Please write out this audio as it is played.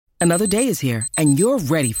Another day is here, and you're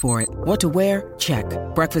ready for it. What to wear? Check.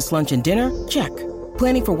 Breakfast, lunch, and dinner? Check.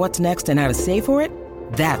 Planning for what's next and how to save for it?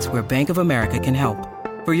 That's where Bank of America can help.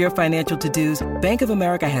 For your financial to-dos, Bank of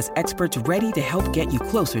America has experts ready to help get you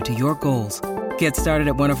closer to your goals. Get started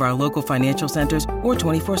at one of our local financial centers or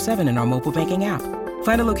 24/7 in our mobile banking app.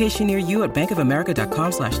 Find a location near you at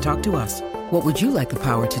bankofamerica.com/talktous. What would you like the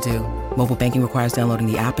power to do? Mobile banking requires downloading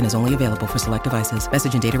the app and is only available for select devices.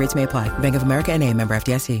 Message and data rates may apply. Bank of America N.A., member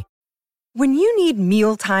FDIC. When you need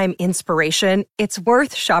mealtime inspiration, it's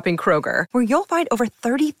worth shopping Kroger, where you'll find over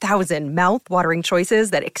 30,000 mouth-watering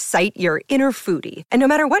choices that excite your inner foodie. And no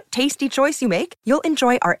matter what tasty choice you make, you'll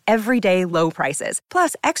enjoy our everyday low prices,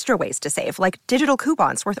 plus extra ways to save, like digital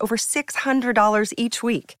coupons worth over $600 each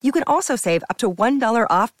week. You can also save up to $1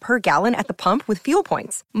 off per gallon at the pump with fuel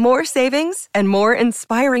points. More savings and more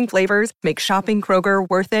inspiring flavors make shopping Kroger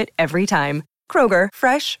worth it every time. Kroger,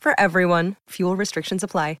 fresh for everyone. Fuel restrictions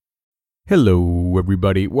apply. Hello,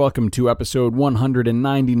 everybody. Welcome to episode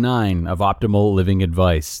 199 of Optimal Living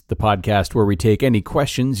Advice, the podcast where we take any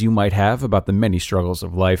questions you might have about the many struggles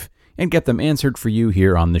of life and get them answered for you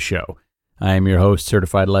here on the show. I am your host,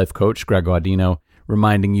 Certified Life Coach Greg Audino,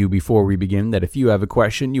 reminding you before we begin that if you have a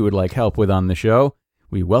question you would like help with on the show,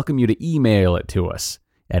 we welcome you to email it to us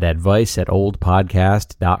at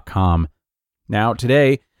advice@oldpodcast.com. Now,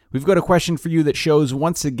 today, we've got a question for you that shows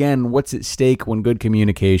once again what's at stake when good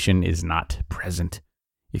communication is not present.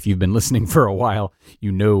 If you've been listening for a while,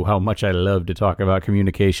 you know how much I love to talk about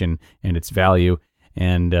communication and its value.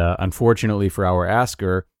 And unfortunately for our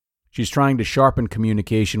asker, she's trying to sharpen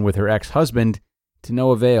communication with her ex-husband to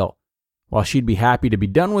no avail. While she'd be happy to be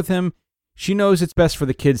done with him, she knows it's best for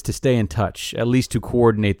the kids to stay in touch, at least to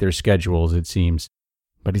coordinate their schedules, it seems.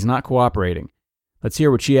 But he's not cooperating. Let's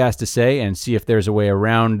hear what she has to say and see if there's a way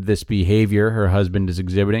around this behavior her husband is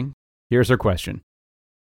exhibiting. Here's her question.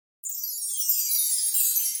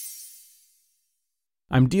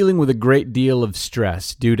 I'm dealing with a great deal of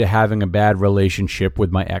stress due to having a bad relationship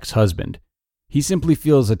with my ex-husband. He simply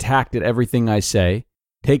feels attacked at everything I say,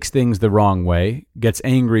 takes things the wrong way, gets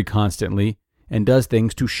angry constantly, and does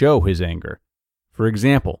things to show his anger. For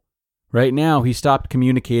example, right now he stopped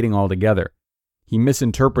communicating altogether. He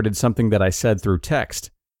misinterpreted something that I said through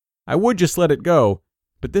text. I would just let it go,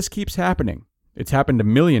 but this keeps happening. It's happened a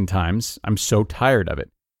million times. I'm so tired of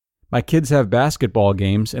it. My kids have basketball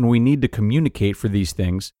games, and we need to communicate for these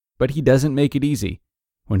things, but he doesn't make it easy.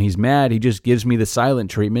 When he's mad, he just gives me the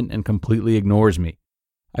silent treatment and completely ignores me.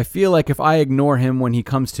 I feel like if I ignore him when he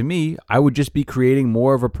comes to me, I would just be creating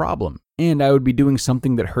more of a problem, and I would be doing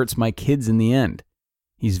something that hurts my kids in the end.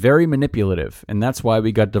 He's very manipulative, and that's why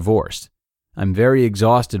we got divorced. I'm very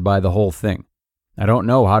exhausted by the whole thing. I don't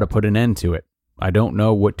know how to put an end to it. I don't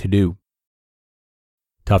know what to do.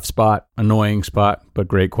 Tough spot, annoying spot, but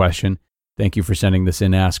great question. Thank you for sending this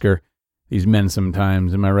in, Asker. These men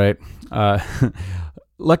sometimes, am I right?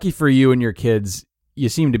 Lucky for you and your kids, you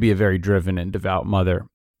seem to be a very driven and devout mother.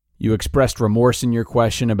 You expressed remorse in your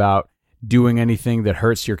question about doing anything that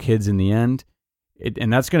hurts your kids in the end,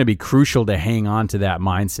 and that's going to be crucial to hang on to that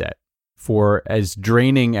mindset. For as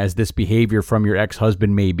draining as this behavior from your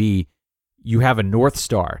ex-husband may be, you have a North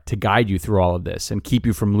Star to guide you through all of this and keep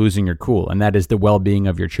you from losing your cool, and that is the well-being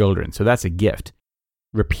of your children. So that's a gift.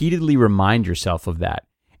 Repeatedly remind yourself of that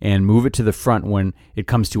and move it to the front when it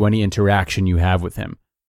comes to any interaction you have with him.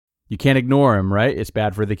 You can't ignore him, right? It's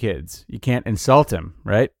bad for the kids. You can't insult him,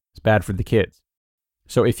 right? It's bad for the kids.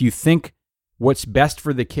 So if you think what's best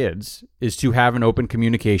for the kids is to have an open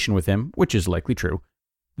communication with him, which is likely true,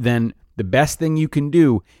 then the best thing you can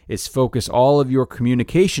do is focus all of your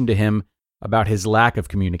communication to him about his lack of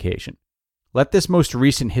communication. Let this most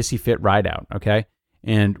recent hissy fit ride out, okay?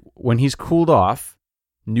 And when he's cooled off,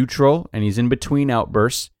 neutral, and he's in between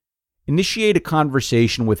outbursts, initiate a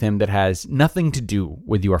conversation with him that has nothing to do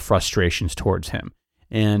with your frustrations towards him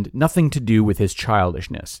and nothing to do with his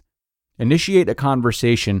childishness. Initiate a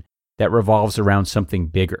conversation that revolves around something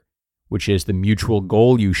bigger, which is the mutual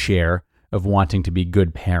goal you share of wanting to be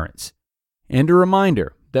good parents. And a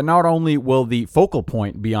reminder that not only will the focal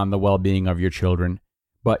point be on the well-being of your children,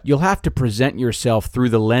 but you'll have to present yourself through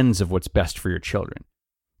the lens of what's best for your children.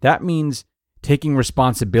 That means taking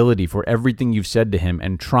responsibility for everything you've said to him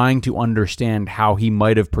and trying to understand how he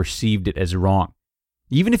might have perceived it as wrong.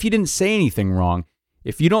 Even if you didn't say anything wrong,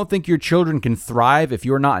 if you don't think your children can thrive if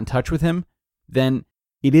you're not in touch with him, then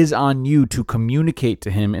it is on you to communicate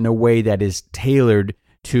to him in a way that is tailored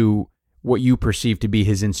to what you perceive to be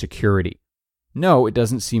his insecurity. No, it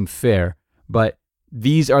doesn't seem fair, but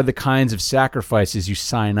these are the kinds of sacrifices you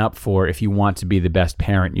sign up for if you want to be the best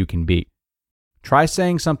parent you can be. Try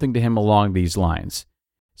saying something to him along these lines.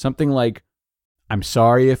 Something like, "I'm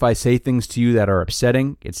sorry if I say things to you that are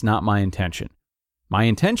upsetting. It's not my intention. My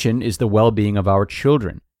intention is the well-being of our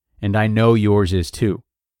children, and I know yours is too.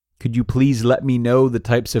 Could you please let me know the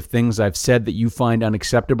types of things I've said that you find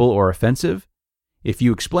unacceptable or offensive? If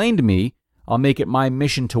you explain to me, I'll make it my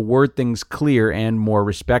mission to word things clear and more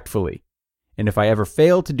respectfully. And if I ever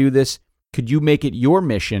fail to do this, could you make it your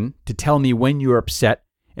mission to tell me when you're upset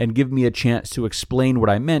and give me a chance to explain what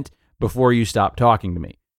I meant before you stop talking to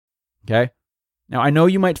me?" Okay? Now, I know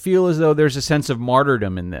you might feel as though there's a sense of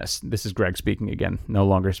martyrdom in this. This is Greg speaking again, no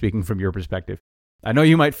longer speaking from your perspective. I know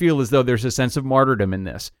you might feel as though there's a sense of martyrdom in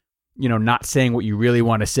this. Not saying what you really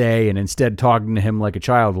want to say and instead talking to him like a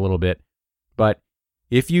child a little bit. But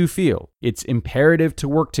if you feel it's imperative to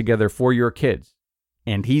work together for your kids,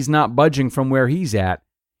 and he's not budging from where he's at,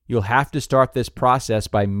 you'll have to start this process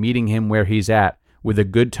by meeting him where he's at with a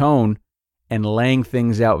good tone and laying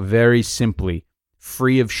things out very simply,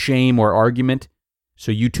 free of shame or argument,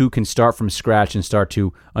 so you two can start from scratch and start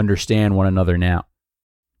to understand one another now.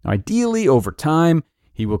 Ideally, over time,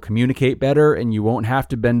 he will communicate better and you won't have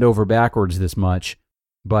to bend over backwards this much,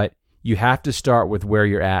 but you have to start with where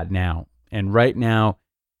you're at now. And right now,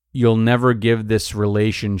 you'll never give this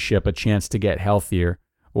relationship a chance to get healthier,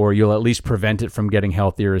 or you'll at least prevent it from getting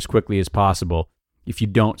healthier as quickly as possible if you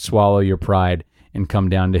don't swallow your pride and come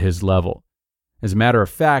down to his level. As a matter of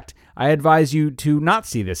fact, I advise you to not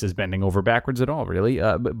see this as bending over backwards at all, really,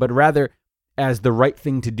 but rather as the right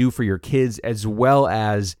thing to do for your kids, as well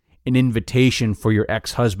as an invitation for your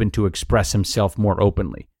ex-husband to express himself more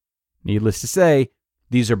openly. Needless to say,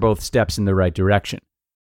 these are both steps in the right direction.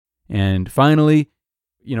 And finally,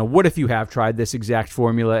 what if you have tried this exact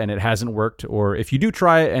formula and it hasn't worked? Or if you do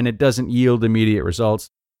try it and it doesn't yield immediate results?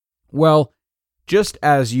 Well, just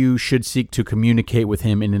as you should seek to communicate with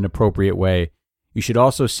him in an appropriate way, you should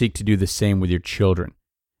also seek to do the same with your children.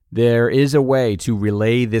 There is a way to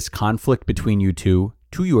relay this conflict between you two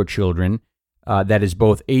to your children that is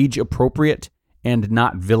both age appropriate and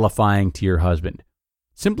not vilifying to your husband.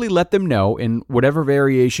 Simply let them know, in whatever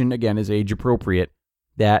variation, again, is age appropriate,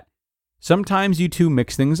 that sometimes you two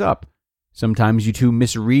mix things up. Sometimes you two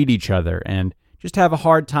misread each other and just have a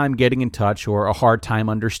hard time getting in touch or a hard time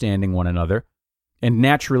understanding one another. And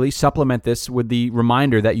naturally supplement this with the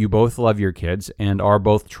reminder that you both love your kids and are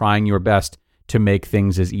both trying your best to make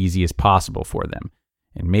things as easy as possible for them.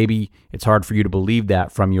 And maybe it's hard for you to believe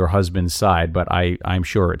that from your husband's side, but I'm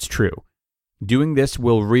sure it's true. Doing this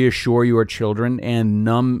will reassure your children and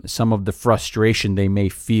numb some of the frustration they may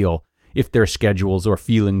feel if their schedules or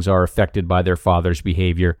feelings are affected by their father's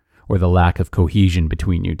behavior or the lack of cohesion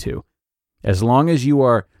between you two. As long as you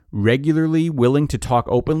are regularly willing to talk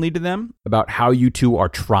openly to them about how you two are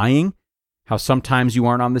trying, how sometimes you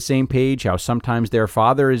aren't on the same page, how sometimes their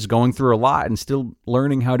father is going through a lot and still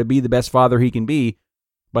learning how to be the best father he can be,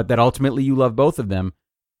 but that ultimately you love both of them,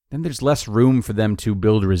 then there's less room for them to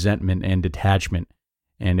build resentment and detachment.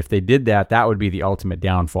 And if they did that, that would be the ultimate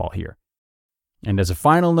downfall here. And as a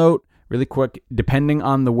final note, really quick, depending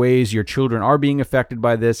on the ways your children are being affected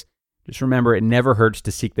by this, just remember, it never hurts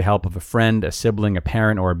to seek the help of a friend, a sibling, a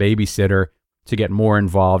parent, or a babysitter to get more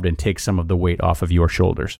involved and take some of the weight off of your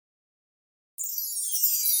shoulders.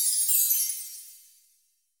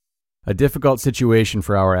 A difficult situation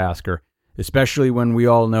for our asker, especially when we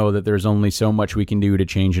all know that there's only so much we can do to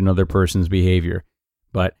change another person's behavior.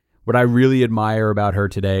 But what I really admire about her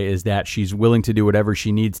today is that she's willing to do whatever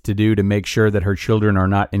she needs to do to make sure that her children are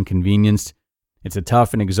not inconvenienced. It's a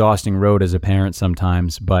tough and exhausting road as a parent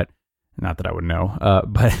sometimes, but not that I would know,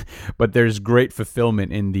 but there's great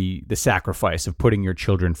fulfillment in the sacrifice of putting your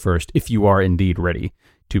children first if you are indeed ready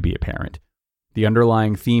to be a parent. The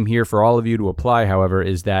underlying theme here for all of you to apply, however,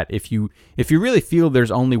 is that if you really feel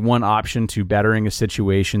there's only one option to bettering a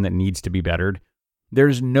situation that needs to be bettered,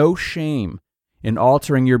 there's no shame in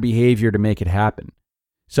altering your behavior to make it happen.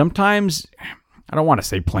 Sometimes, I don't want to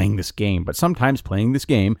say playing this game, but sometimes playing this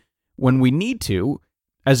game when we need to,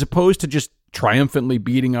 as opposed to just triumphantly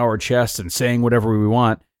beating our chests and saying whatever we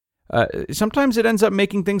want, sometimes it ends up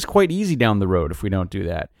making things quite easy down the road if we don't do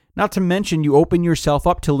that. Not to mention, you open yourself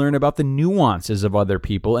up to learn about the nuances of other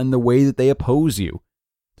people and the way that they oppose you.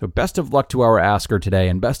 So best of luck to our asker today,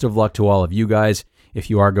 and best of luck to all of you guys if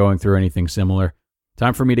you are going through anything similar.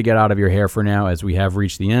 Time for me to get out of your hair for now, as we have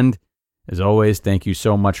reached the end. As always, thank you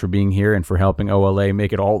so much for being here and for helping OLA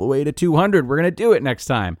make it all the way to 200. We're going to do it next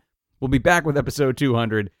time. We'll be back with episode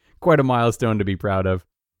 200. Quite a milestone to be proud of.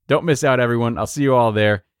 Don't miss out, everyone. I'll see you all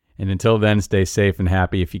there. And until then, stay safe and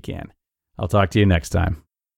happy if you can. I'll talk to you next time.